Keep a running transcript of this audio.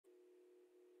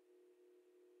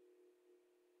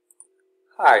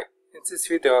Hi, in this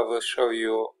video I will show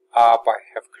you app I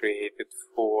have created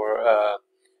for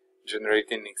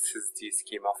generating XSD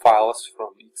schema files from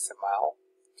XML.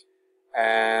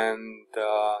 And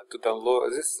to download,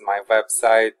 this is my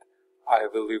website. I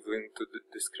will leave link to the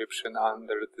description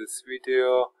under this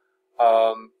video.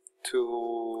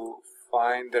 To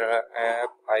find the app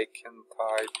I can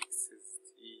type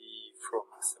XSD from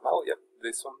XML, yep,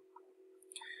 this one.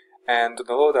 And to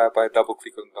download the app, I double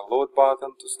click on the download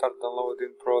button to start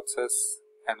downloading process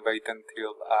and wait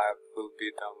until the app will be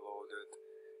downloaded.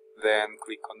 Then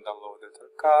click on downloaded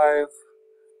archive,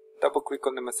 double click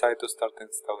on the site to start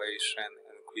installation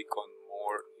and click on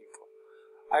more info.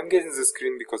 I'm getting the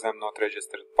screen because I'm not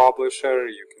registered publisher.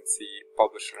 You can see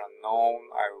publisher unknown.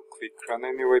 I will click run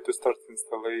anyway to start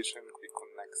installation, click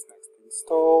on next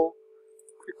install,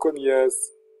 click on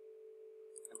yes.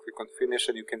 Click on finish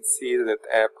and you can see that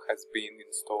app has been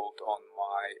installed on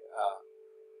my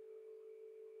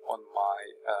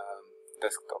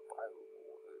desktop. I will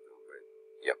move a little bit.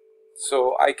 Yep.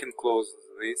 So I can close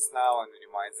this now and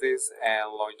minimize this and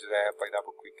launch the app by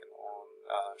double clicking on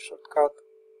shortcut.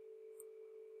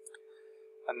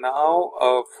 And now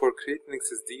for creating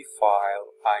XSD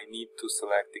file, I need to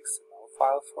select XML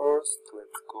file first.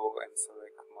 Let's go and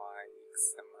select my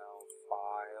XML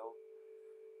file.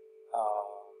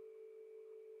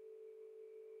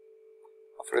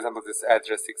 For example, this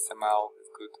address XML is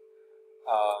good.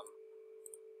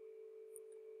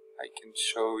 I can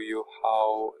show you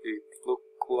how it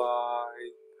looks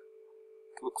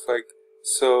like.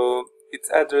 So it's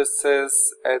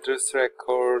addresses, address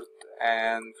record,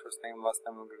 and first name, last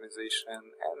name,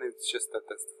 organization, and it's just a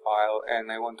test file.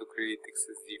 And I want to create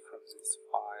XSD from this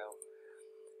file.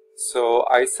 So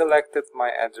I selected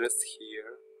my address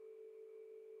here.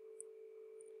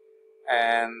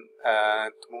 And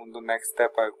to move to the next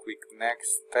step, I'll click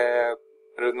next step.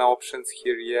 There are no options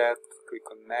here yet. Click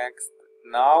on next.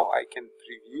 Now I can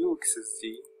preview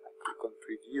XSD. I click on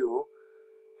preview,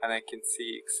 and I can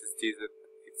see XSD that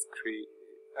it's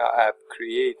app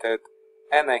created,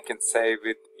 and I can save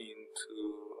it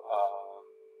into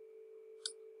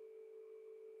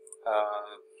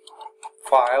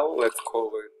file. Let's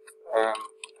call it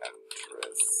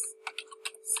address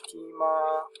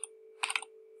schema.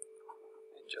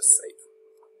 Just save.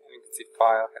 And you can see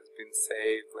file has been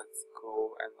saved. Let's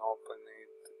go and open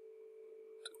it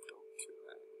to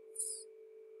documents.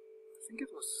 I think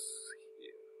it was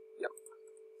here. Yep.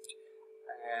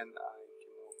 And I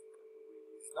can open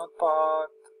with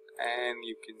Notepad, and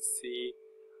you can see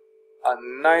a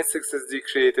nice XSD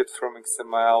created from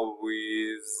XML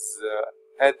with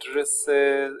address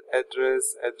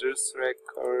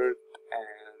record,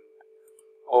 and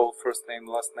all first name,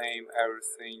 last name,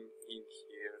 everything in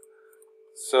here.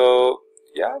 So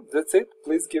yeah, that's it.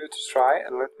 Please give it a try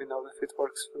and let me know if it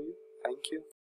works for you. Thank you.